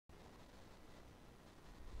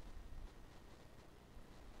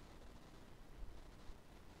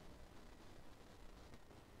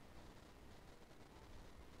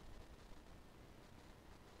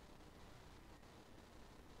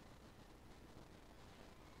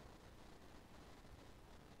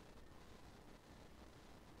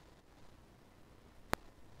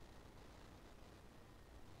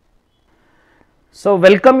So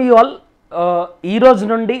welcome you all. ఈ రోజు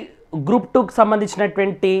నుండి గ్రూప్ 2కి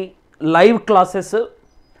సంబంధించినటువంటి లైవ్ క్లాసెస్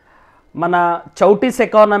మన చౌటీస్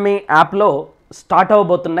ఎకానమీ యాప్లో స్టార్ట్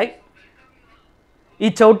అవ్వబోతున్నాయి. ఈ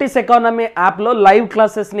చౌటీస్ ఎకానమీ యాప్లో లైవ్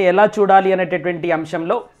క్లాసెస్ని ఎలా చూడాలి అనేటటువంటి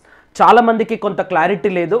అంశంలో చాలామందికి కొంత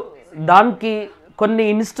క్లారిటీ లేదు. దానికి కొన్ని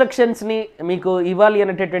ఇన్స్ట్రక్షన్స్ని మీకు ఇవ్వాలి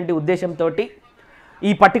అనేటటువంటి ఉద్దేశంతో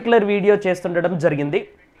ఈ పర్టికులర్ వీడియో చేస్తుండడం జరిగింది.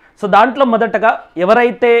 సో దాంట్లో మొదటగా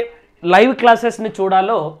ఎవరైతే లైవ్ క్లాసెస్ని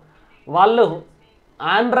చూడాలో వాళ్ళు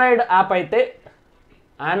ఆండ్రాయిడ్ యాప్ అయితే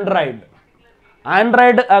ఆండ్రాయిడ్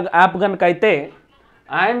యాప్ కనుక అయితే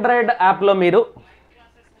ఆండ్రాయిడ్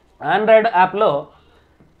యాప్లో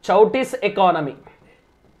చౌటీస్ ఎకానమీ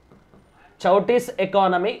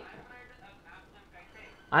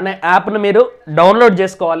అనే యాప్ను మీరు డౌన్లోడ్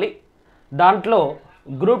చేసుకోవాలి. దాంట్లో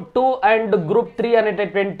గ్రూప్ 2 అండ్ గ్రూప్ 3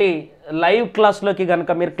 అనేటటువంటి లైవ్ క్లాస్లోకి కనుక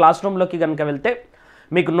మీరు క్లాస్ రూమ్లోకి కనుక వెళ్తే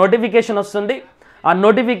మీకు నోటిఫికేషన్ వస్తుంది. ఆ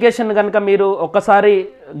నోటిఫికేషన్ కనుక మీరు ఒక్కసారి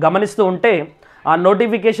గమనిస్తూ ఉంటే ఆ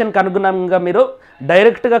నోటిఫికేషన్కి అనుగుణంగా మీరు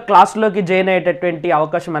డైరెక్ట్గా క్లాస్లోకి జాయిన్ అయ్యేటటువంటి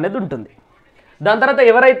అవకాశం అనేది ఉంటుంది. దాని తర్వాత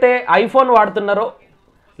ఎవరైతే ఐఫోన్ వాడుతున్నారో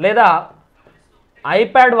లేదా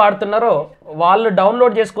ఐప్యాడ్ వాడుతున్నారో వాళ్ళు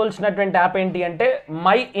డౌన్లోడ్ చేసుకోవాల్సినటువంటి యాప్ ఏంటి అంటే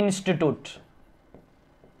మై ఇన్స్టిట్యూట్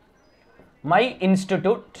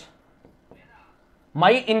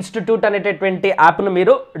అనేటటువంటి యాప్ను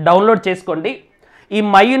మీరు డౌన్లోడ్ చేసుకోండి. ఈ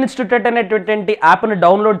మై ఇన్స్టిట్యూట్ అనేటటువంటి యాప్ను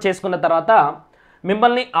డౌన్లోడ్ చేసుకున్న తర్వాత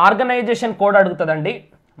మిమ్మల్ని ఆర్గనైజేషన్ కోడ్ అడుగుతుందండి.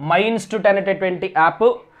 మై ఇన్స్టిట్యూట్ అనేటటువంటి యాప్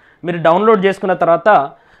మీరు డౌన్లోడ్ చేసుకున్న తర్వాత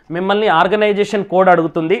మిమ్మల్ని ఆర్గనైజేషన్ కోడ్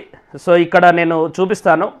అడుగుతుంది. సో ఇక్కడ నేను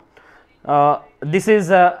చూపిస్తాను. దిస్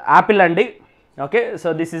ఈజ్ యాపిల్ అండి. Okay, so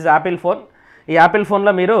this is Apple phone. ఈ యాపిల్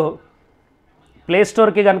ఫోన్లో మీరు ప్లే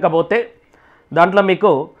స్టోర్కి కనుక పోతే దాంట్లో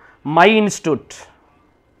మీకు మై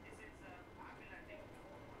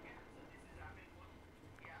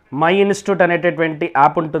ఇన్స్టిట్యూట్ అనేటటువంటి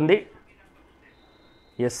యాప్ ఉంటుంది.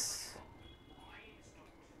 ఎస్,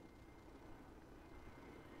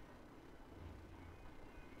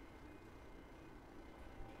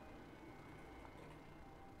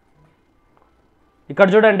 ఇక్కడ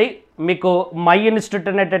చూడండి మీకు మై ఇన్స్టిట్యూట్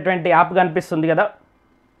అనేటటువంటి యాప్ కనిపిస్తుంది కదా.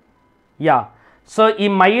 యా, సో ఈ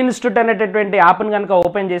మై ఇన్స్టిట్యూట్ అనేటటువంటి యాప్ని కనుక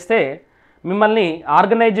ఓపెన్ చేస్తే మిమ్మల్ని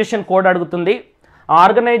ఆర్గనైజేషన్ కోడ్ అడుగుతుంది. ఆ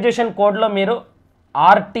ఆర్గనైజేషన్ కోడ్లో మీరు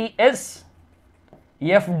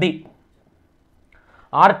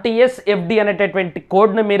RTSFD అనేటటువంటి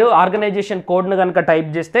కోడ్ను మీరు ఆర్గనైజేషన్ కోడ్ను కనుక టైప్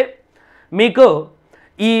చేస్తే మీకు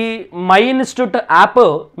ఈ మై ఇన్స్టిట్యూట్ యాప్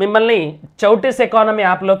మిమ్మల్ని చౌటీస్ ఎకానమీ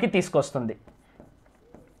యాప్లోకి తీసుకొస్తుంది.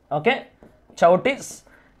 ఓకే, చౌటీస్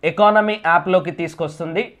ఎకానమీ యాప్లోకి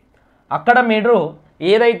తీసుకొస్తుంది. అక్కడ మీరు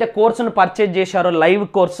ఏదైతే కోర్సును పర్చేజ్ చేశారో లైవ్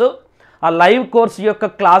కోర్సు, ఆ లైవ్ కోర్సు యొక్క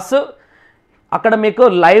క్లాసు అక్కడ మీకు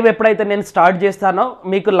లైవ్ ఎప్పుడైతే నేను స్టార్ట్ చేస్తానో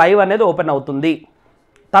మీకు లైవ్ అనేది ఓపెన్ అవుతుంది.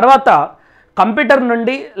 తర్వాత కంప్యూటర్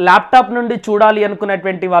నుండి ల్యాప్టాప్ నుండి చూడాలి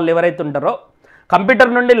అనుకునేటువంటి వాళ్ళు ఎవరైతే ఉంటారో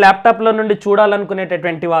కంప్యూటర్ నుండి ల్యాప్టాప్లో నుండి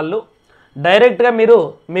చూడాలనుకునేటటువంటి వాళ్ళు డైరెక్ట్గా మీరు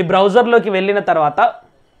మీ బ్రౌజర్లోకి వెళ్ళిన తర్వాత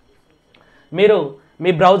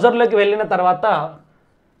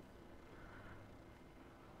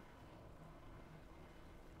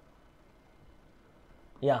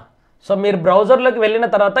సో మీరు బ్రౌజర్లోకి వెళ్ళిన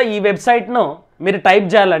తర్వాత ఈ వెబ్సైట్ను మీరు టైప్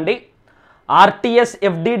చేయాలండి,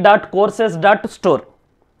 rtsfd.courses.store.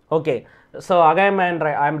 Okay, so again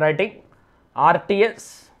I'm writing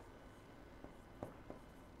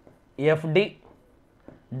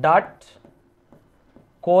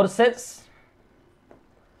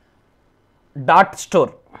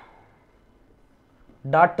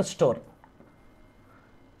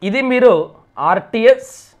ఇది మీరు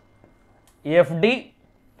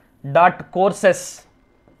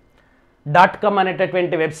rtsfd.courses.com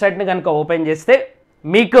అనేటటువంటి వెబ్సైట్ని కనుక ఓపెన్ చేస్తే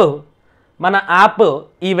మీకు మన యాప్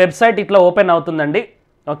ఈ వెబ్సైట్ ఇట్లా ఓపెన్ అవుతుందండి.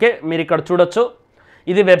 ఓకే, మీరు ఇక్కడ చూడొచ్చు,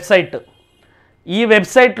 ఇది వెబ్సైట్. ఈ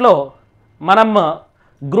వెబ్సైట్లో మనం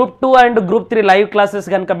group 2 and group 3 live classes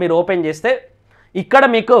కనుక మీరు ఓపెన్ చేస్తే ఇక్కడ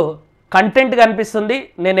మీకు కంటెంట్ కనిపిస్తుంది.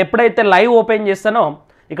 నేను ఎప్పుడైతే లైవ్ ఓపెన్ చేస్తానో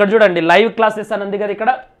ఇక్కడ చూడండి లైవ్ క్లాసెస్ అని ఉంది కదా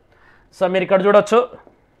ఇక్కడ. సో మీరు ఇక్కడ చూడొచ్చు.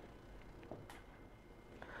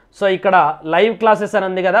 సో ఇక్కడ లైవ్ క్లాసెస్ అని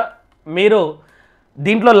ఉంది కదా, మీరు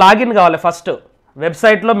దీంట్లో లాగిన్ కావాలి. ఫస్ట్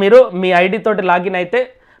వెబ్సైట్లో మీరు మీ ఐడి తోటి లాగిన్ అయితే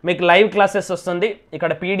మీకు లైవ్ క్లాసెస్ వస్తుంది.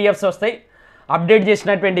 ఇక్కడ పీడిఎఫ్స్ వస్తాయి, అప్డేట్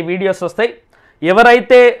చేసినటువంటి వీడియోస్ వస్తాయి.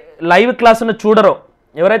 ఎవరైతే లైవ్ క్లాసును చూడరో,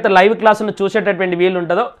 ఎవరైతే లైవ్ క్లాసును చూసేటటువంటి వీలు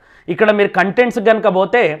ఉంటుందో ఇక్కడ మీరు కంటెంట్స్ కనుక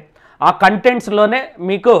పోతే ఆ కంటెంట్స్లోనే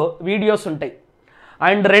మీకు వీడియోస్ ఉంటాయి.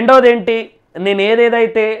 అండ్ రెండవది ఏంటి, నేను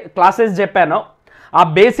ఏదేదైతే క్లాసెస్ చెప్పానో ఆ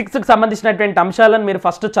బేసిక్స్కి సంబంధించినటువంటి అంశాలను మీరు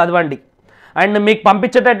ఫస్ట్ చదవండి. అండ్ మీకు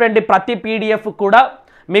పంపించేటటువంటి ప్రతి పీడిఎఫ్ కూడా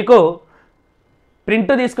మీకు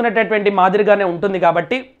ప్రింట్ తీసుకునేటటువంటి మాదిరిగానే ఉంటుంది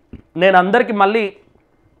కాబట్టి నేను అందరికీ మళ్ళీ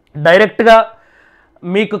డైరెక్ట్గా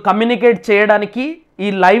మీకు కమ్యూనికేట్ చేయడానికి ఈ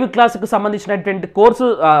లైవ్ క్లాసుకు సంబంధించినటువంటి కోర్సు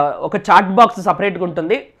ఒక చాట్ బాక్స్ సపరేట్గా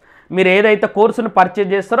ఉంటుంది. మీరు ఏదైతే కోర్సును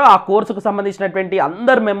పర్చేజ్ చేస్తారో ఆ కోర్సుకు సంబంధించినటువంటి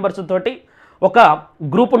అందరు మెంబర్స్ తోటి ఒక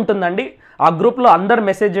గ్రూప్ ఉంటుందండి. ఆ గ్రూప్లో అందరు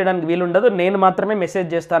మెసేజ్ చేయడానికి వీలుండదు, నేను మాత్రమే మెసేజ్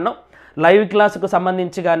చేస్తాను. లైవ్ క్లాసుకు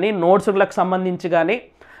సంబంధించి కానీ, నోట్స్లకు సంబంధించి కానీ,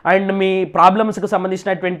 అండ్ మీ ప్రాబ్లమ్స్కి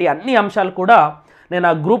సంబంధించినటువంటి అన్ని అంశాలు కూడా నేను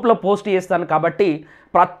ఆ గ్రూప్లో పోస్ట్ చేస్తాను. కాబట్టి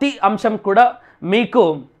ప్రతి అంశం కూడా మీకు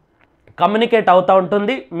కమ్యూనికేట్ అవుతూ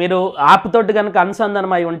ఉంటుంది. మీరు యాప్ తోటి కనుక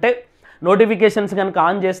అనుసంధానం అయి ఉంటే, నోటిఫికేషన్స్ కనుక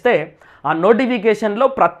ఆన్ చేస్తే ఆ నోటిఫికేషన్లో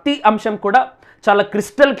ప్రతి అంశం కూడా చాలా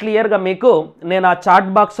క్రిస్టల్ క్లియర్గా మీకు నేను ఆ చాట్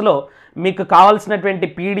బాక్స్లో మీకు కావాల్సినటువంటి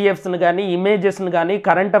పీడిఎఫ్స్ని కానీ, ఇమేజెస్ని కానీ,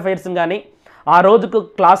 కరెంట్ అఫైర్స్ని కానీ, ఆ రోజుకు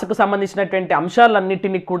క్లాసుకు సంబంధించినటువంటి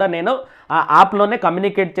అంశాలన్నిటినీ కూడా నేను ఆ యాప్లోనే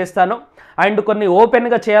కమ్యూనికేట్ చేస్తాను. అండ్ కొన్ని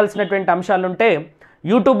ఓపెన్గా చేయాల్సినటువంటి అంశాలు ఉంటే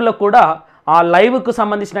యూట్యూబ్లో కూడా ఆ లైవ్కు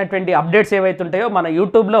సంబంధించినటువంటి అప్డేట్స్ ఏవైతే ఉంటాయో మన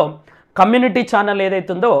యూట్యూబ్లో కమ్యూనిటీ ఛానల్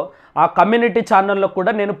ఏదైతుందో ఆ కమ్యూనిటీ ఛానల్లో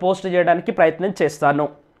కూడా నేను పోస్ట్ చేయడానికి ప్రయత్నం చేస్తాను.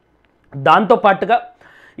 దాంతోపాటుగా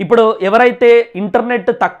ఇప్పుడు ఎవరైతే ఇంటర్నెట్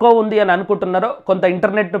తక్కువ ఉంది అని అనుకుంటున్నారో కొంత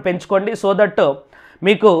ఇంటర్నెట్ను పెంచుకోండి. సో దట్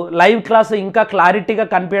మీకు లైవ్ క్లాస్ ఇంకా క్లారిటీగా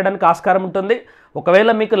కనిపించడానికి ఆస్కారం ఉంటుంది. ఒకవేళ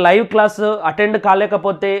మీకు లైవ్ క్లాస్ అటెండ్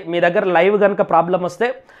కాలేకపోతే మీ దగ్గర లైవ్ కనుక ప్రాబ్లం వస్తే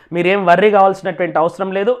మీరేం వర్రీ కావాల్సినటువంటి అవసరం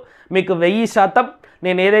లేదు. మీకు 1000%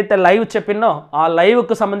 నేను ఏదైతే లైవ్ చెప్పినో ఆ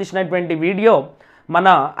లైవ్కు సంబంధించినటువంటి వీడియో మన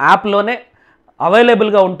యాప్లోనే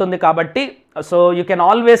అవైలబుల్గా ఉంటుంది. కాబట్టి so you can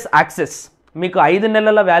always access. మీకు 5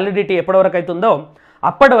 నెలల వ్యాలిడిటీ ఎప్పటి వరకు అవుతుందో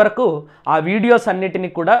అప్పటి వరకు ఆ వీడియోస్ అన్నిటినీ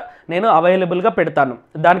కూడా నేను అవైలబుల్గా పెడతాను.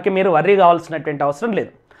 దానికి మీరు వర్రీ కావాల్సినటువంటి అవసరం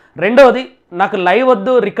లేదు. రెండవది, నాకు లైవ్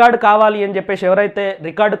వద్దు రికార్డు కావాలి అని చెప్పేసి ఎవరైతే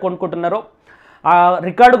రికార్డు కొనుక్కుంటున్నారో ఆ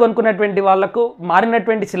రికార్డు కొనుక్కున్నటువంటి వాళ్ళకు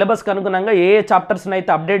మారినటువంటి సిలబస్కి అనుగుణంగా ఏ చాప్టర్స్ని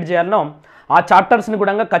అయితే అప్డేట్ చేయాలనో ఆ చాప్టర్స్ని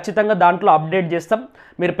కూడా ఖచ్చితంగా దాంట్లో అప్డేట్ చేస్తాం.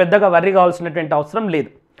 మీరు పెద్దగా వర్రీ కావాల్సినటువంటి అవసరం లేదు.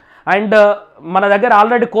 అండ్ మన దగ్గర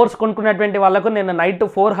ఆల్రెడీ కోర్స్ కొనుక్కున్నటువంటి వాళ్ళకు నేను నైట్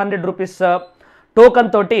 400 రూపీస్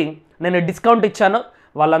టోకన్ తోటి నేను డిస్కౌంట్ ఇచ్చాను.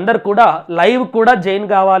 వాళ్ళందరూ కూడా లైవ్ కూడా జాయిన్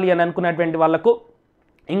కావాలి అని అనుకున్నటువంటి వాళ్ళకు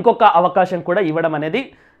ఇంకొక అవకాశం కూడా ఇవ్వడం అనేది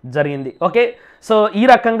జరిగింది. ఓకే, సో ఈ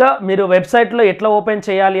రకంగా మీరు వెబ్సైట్లో ఎట్లా ఓపెన్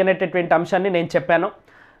చేయాలి అనేటటువంటి అంశాన్ని నేను చెప్పాను.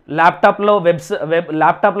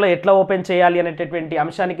 ల్యాప్టాప్లో ఎట్లా ఓపెన్ చేయాలి అనేటటువంటి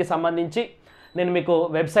అంశానికి సంబంధించి నేను మీకు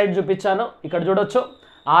వెబ్సైట్ చూపించాను. ఇక్కడ చూడొచ్చు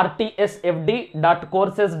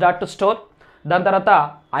rtsfd.courses.store. దాని తర్వాత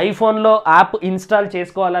ఐఫోన్లో యాప్ ఇన్స్టాల్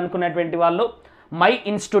చేసుకోవాలనుకున్నటువంటి వాళ్ళు మై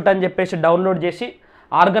ఇన్స్టిట్యూట్ అని చెప్పేసి డౌన్లోడ్ చేసి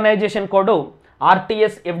ఆర్గనైజేషన్ కోడ్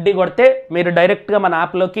RTSFD కొడితే మీరు డైరెక్ట్గా మన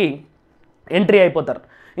యాప్లోకి ఎంట్రీ అయిపోతారు.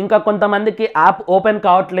 ఇంకా కొంతమందికి యాప్ ఓపెన్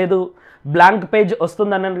కావట్లేదు, బ్లాంక్ పేజ్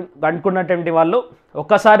వస్తుందని అనుకున్నటువంటి వాళ్ళు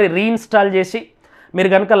ఒక్కసారి రీఇన్స్టాల్ చేసి మీరు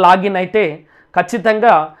కనుక లాగిన్ అయితే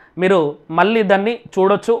ఖచ్చితంగా మీరు మళ్ళీ దాన్ని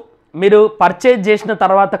చూడొచ్చు. మీరు పర్చేజ్ చేసిన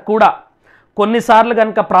తర్వాత కూడా కొన్నిసార్లు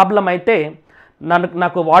కనుక ప్రాబ్లం అయితే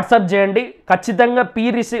నాకు వాట్సాప్ చేయండి. ఖచ్చితంగా ఫీ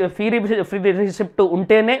రిసిప్ట్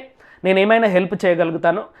ఉంటేనే నేను ఏమైనా హెల్ప్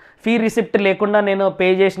చేయగలుగుతాను. ఫీ రిసిప్ట్ లేకుండా నేను పే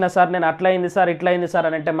చేసిన సార్, నేను అట్లా అయింది సార్, ఇట్లా అయింది సార్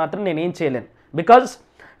అని అంటే మాత్రం నేను ఏం చేయలేను. బికాజ్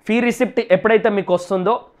ఫీ రిసిప్ట్ ఎప్పుడైతే మీకు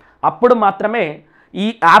వస్తుందో అప్పుడు మాత్రమే ఈ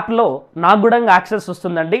యాప్లో నాకు కూడా యాక్సెస్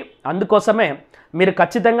వస్తుందండి. అందుకోసమే మీరు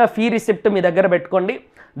ఖచ్చితంగా ఫీ రిసిప్ట్ మీ దగ్గర పెట్టుకోండి.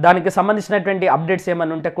 దానికి సంబంధించినటువంటి అప్డేట్స్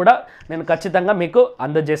ఏమైనా ఉంటే కూడా నేను ఖచ్చితంగా మీకు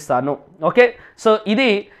అందజేస్తాను. ఓకే, సో ఇది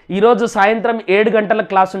ఈరోజు సాయంత్రం 7 గంటల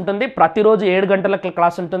క్లాస్ ఉంటుంది. ప్రతిరోజు 7 గంటల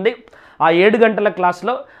క్లాస్ ఉంటుంది. ఆ 7 గంటల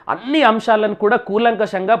క్లాస్లో అన్ని అంశాలను కూడా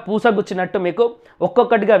కూలంకషంగా పూసగుచ్చినట్టు మీకు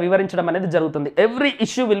ఒక్కొక్కటిగా వివరించడం అనేది జరుగుతుంది. Every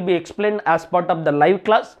issue will be explained as part of the live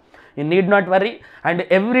class. You need not worry. And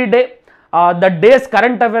every day the day's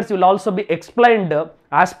current affairs will also be explained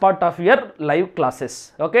as part of your live classes.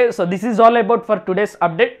 Okay, so this is all about for today's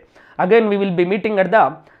update. Again, we will be meeting at the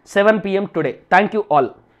 7 PM today. Thank you all.